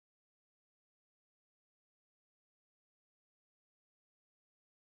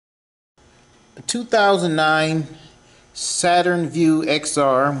2009 Saturn Vue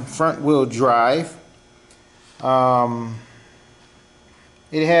XR front wheel drive.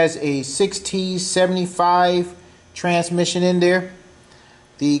 It has a 6T75 transmission in there.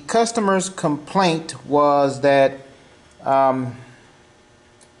 The customer's complaint was that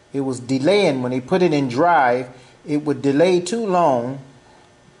it was delaying when they put it in drive. It would delay too long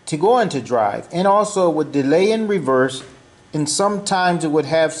to go into drive, and also it would delay in reverse, and sometimes it would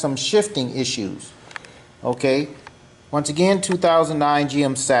have some shifting issues. Okay, once again, 2009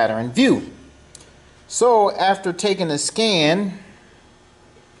 GM Saturn Vue. So after taking a scan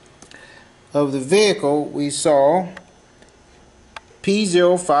of the vehicle, we saw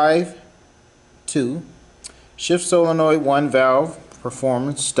P052 shift solenoid 1 valve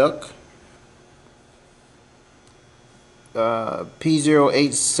performance stuck,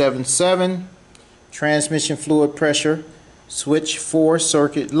 P0877 transmission fluid pressure switch 4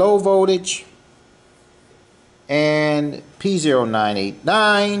 circuit low voltage, and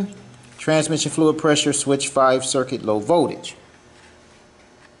P0989 transmission fluid pressure switch 5 circuit low voltage.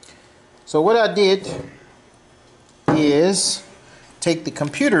 So what I did is take the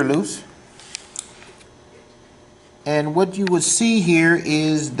computer loose, and what you would see here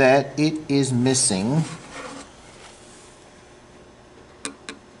is that it is missing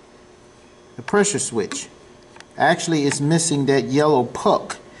the pressure switch. Actually, it's missing that yellow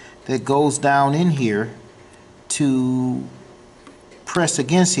puck that goes down in here to press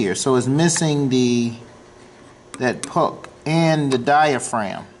against here. So it's missing that puck and the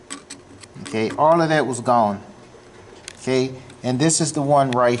diaphragm. Okay, all of that was gone. Okay, and this is the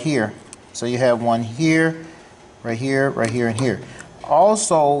one right here. So you have one here, right here, right here, and here.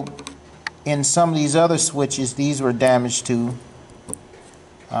 Also, in some of these other switches, these were damaged too.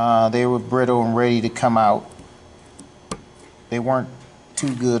 They were brittle and ready to come out. They weren't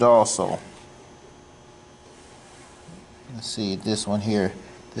too good also. Let's see, this one here.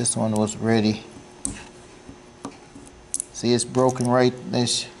 This one was ready. See, it's broken right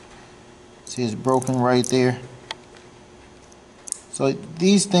this. See, it's broken right there. So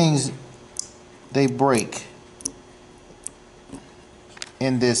these things, they break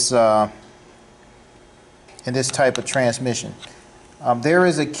in this type of transmission. There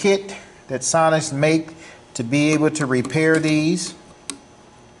is a kit that Sonics make to be able to repair these,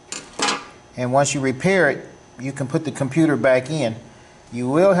 and once you repair it, you can put the computer back in. You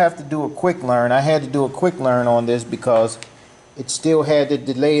will have to do a quick learn. I had to do a quick learn on this because it still had to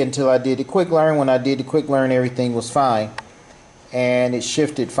delay until I did the quick learn. When I did the quick learn, everything was fine and it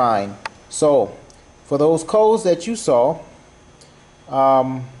shifted fine. So for those codes that you saw,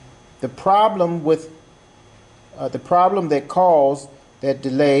 the problem that caused that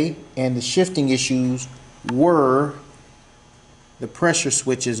delay and the shifting issues were the pressure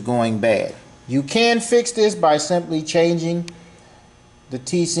switches going bad. You can fix this by simply changing the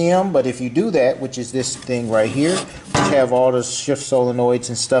TCM, but if you do that, which is this thing right here, which have all the shift solenoids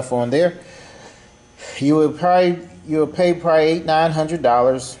and stuff on there, you'll pay probably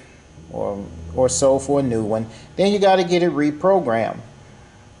 $800-900 or so for a new one. Then you got to get it reprogrammed.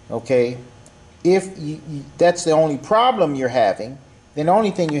 Okay, if that's the only problem you're having, then the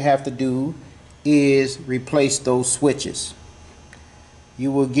only thing you have to do is replace those switches.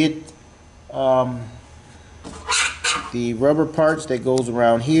 You will get the rubber parts that goes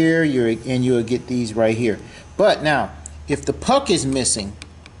around here, and you'll get these right here. But now, if the puck is missing,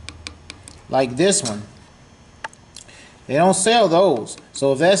 like this one, they don't sell those.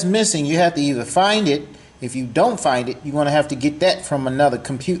 So if that's missing, you have to either find it. If you don't find it, you're going to have to get that from another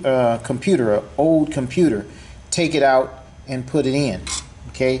computer, an old computer. Take it out and put it in.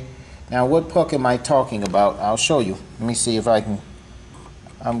 Okay. Now, what puck am I talking about? I'll show you. Let me see if I can.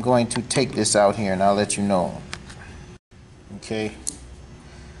 I'm going to take this out here and I'll let you know. Okay.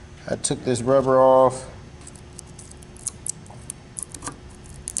 I took this rubber off.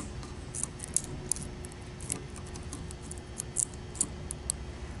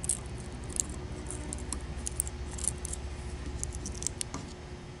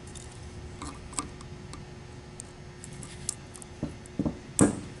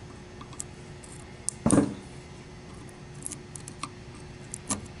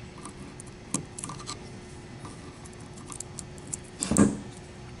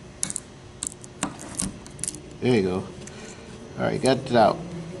 There you go. Alright, got it out.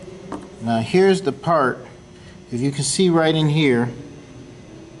 Now here's the part. If you can see right in here,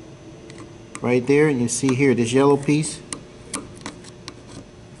 right there, and you see here this yellow piece.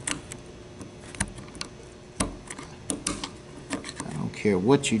 I don't care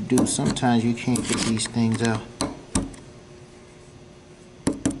what you do, sometimes you can't get these things out.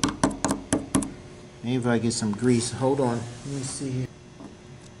 Maybe if I get some grease. Hold on. Let me see here.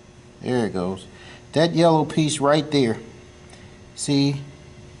 There it goes. That yellow piece right there. See,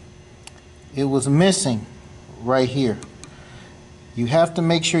 it was missing right here. You have to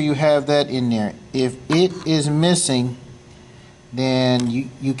make sure you have that in there. If it is missing, then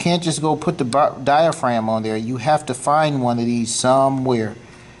you can't just go put the diaphragm on there. You have to find one of these somewhere.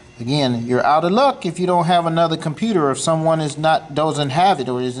 Again, you're out of luck if you don't have another computer, or if someone doesn't have it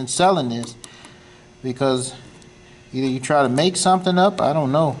or isn't selling this, because either you try to make something up, I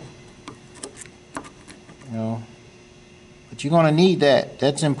don't know, you know, but you're going to need that.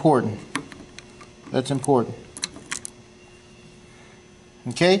 That's important. That's important.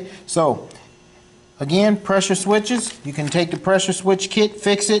 Okay, so again, pressure switches, you can take the pressure switch kit,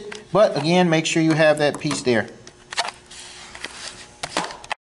 fix it, but again, make sure you have that piece there.